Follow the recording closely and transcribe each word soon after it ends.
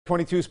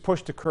22's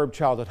push to curb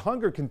childhood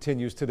hunger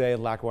continues today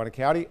in Lackawanna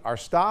County. Our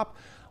stop,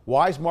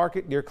 Wise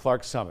Market near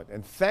Clark Summit.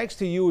 And thanks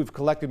to you, we've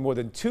collected more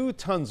than 2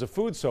 tons of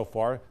food so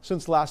far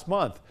since last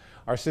month.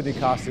 Our Sydney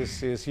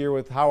Costas is here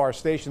with how our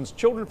station's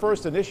Children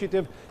First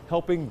initiative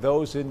helping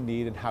those in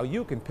need and how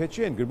you can pitch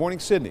in. Good morning,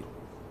 Sydney.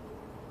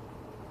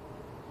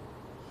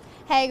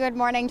 Hey, good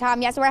morning,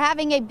 Tom. Yes, we're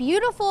having a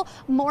beautiful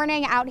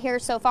morning out here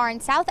so far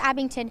in South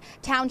Abington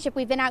Township.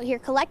 We've been out here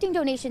collecting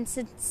donations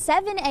since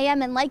 7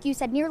 a.m. and like you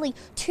said, nearly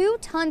 2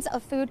 tons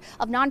of food,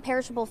 of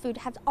non-perishable food,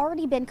 have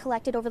already been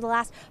collected over the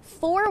last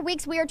 4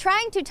 weeks. We are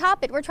trying to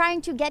top it. We're trying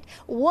to get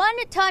 1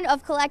 ton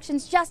of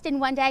collections just in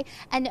one day.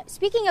 And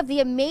speaking of the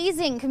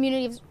amazing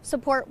community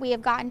support we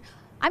have gotten,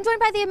 I'm joined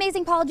by the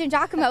amazing Paula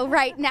Giacomo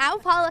right now.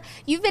 Paula,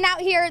 you've been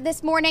out here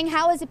this morning.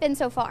 How has it been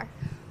so far?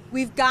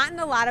 We've gotten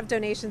a lot of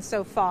donations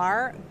so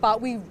far, but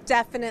we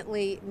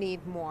definitely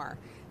need more.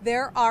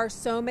 There are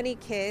so many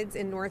kids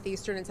in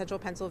northeastern and central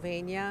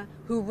Pennsylvania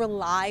who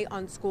rely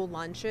on school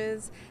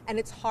lunches, and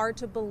it's hard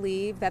to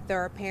believe that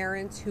there are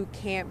parents who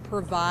can't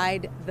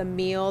provide the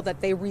meal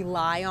that they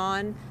rely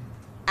on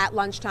at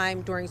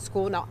lunchtime during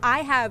school. Now, I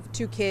have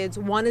 2 kids.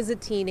 One is a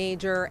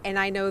teenager, and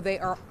I know they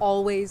are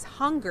always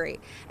hungry.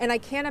 And I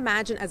can't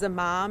imagine as a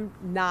mom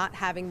not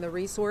having the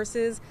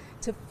resources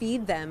to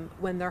feed them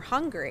when they're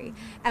hungry.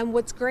 And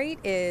what's great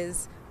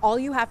is all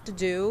you have to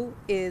do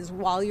is,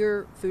 while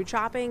you're food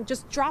shopping,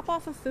 just drop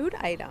off a food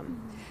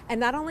item. And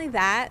not only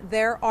that,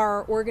 there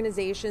are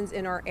organizations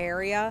in our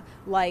area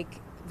like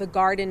the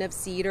Garden of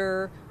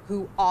Cedar,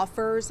 who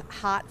offers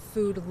hot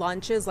food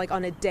lunches, like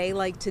on a day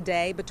like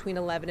today between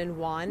 11 and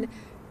 1.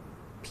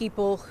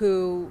 People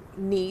who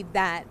need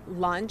that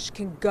lunch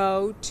can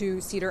go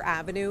to Cedar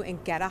Avenue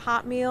and get a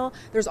hot meal.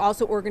 There's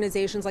also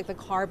organizations like the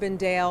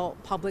Carbondale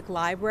Public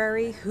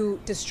Library who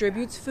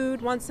distributes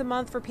food once a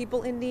month for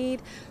people in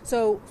need.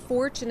 So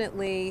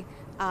fortunately,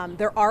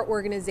 there are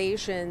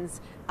organizations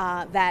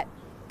that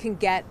can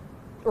get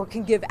or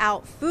can give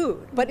out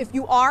food. But if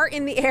you are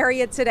in the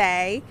area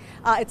today,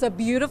 it's a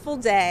beautiful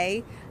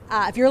day.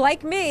 If you're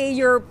like me,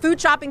 you're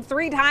food shopping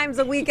 3 times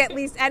a week at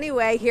least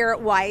anyway here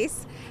at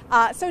Weiss.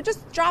 So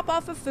just drop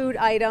off a food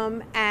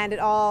item, and it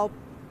all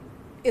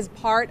is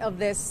part of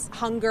this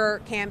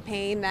hunger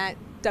campaign that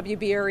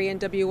WBRE and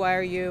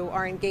WYRU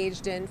are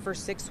engaged in for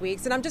 6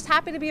 weeks, and I'm just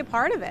happy to be a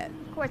part of it.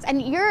 Of course,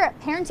 and your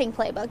parenting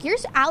playbook, you're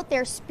out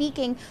there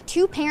speaking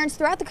to parents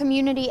throughout the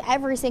community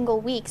every single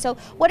week. So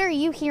what are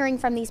you hearing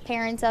from these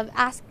parents of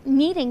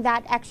needing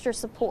that extra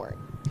support?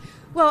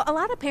 Well, a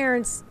lot of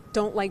parents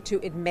don't like to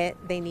admit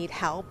they need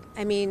help.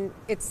 I mean,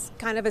 it's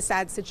kind of a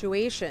sad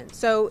situation.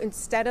 So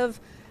instead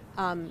of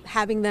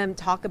having them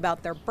talk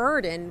about their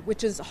burden,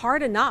 which is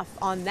hard enough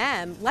on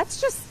them, let's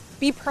just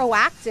be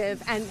proactive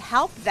and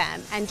help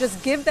them and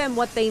just give them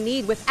what they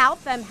need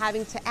without them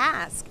having to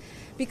ask.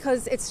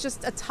 Because it's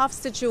just a tough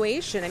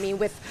situation. I mean,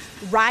 with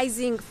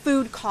rising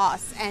food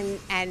costs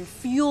and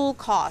fuel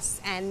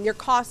costs and your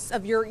costs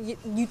of your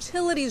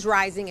utilities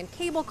rising and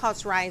cable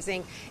costs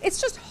rising,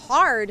 it's just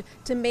hard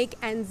to make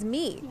ends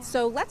meet. Yeah.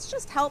 So let's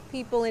just help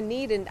people in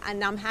need, and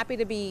I'm happy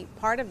to be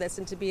part of this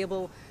and to be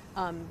able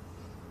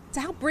to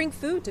help bring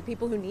food to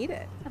people who need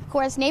it. Of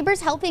course, neighbors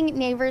helping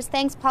neighbors.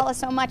 Thanks, Paula,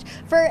 so much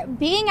for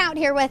being out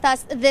here with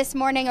us this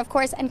morning, of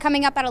course. And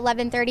coming up at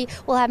 11:30,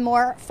 we'll have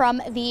more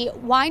from the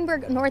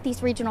Weinberg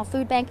Northeast Regional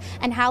Food Bank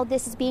and how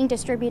this is being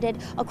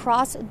distributed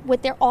across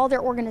with all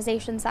their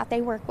organizations that they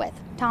work with.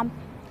 Tom?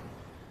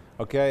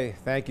 Okay,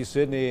 thank you,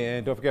 Sydney.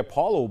 And don't forget,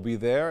 Paula will be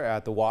there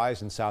at the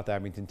Wise in South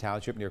Abington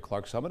Township near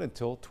Clark Summit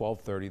until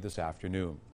 12:30 this afternoon.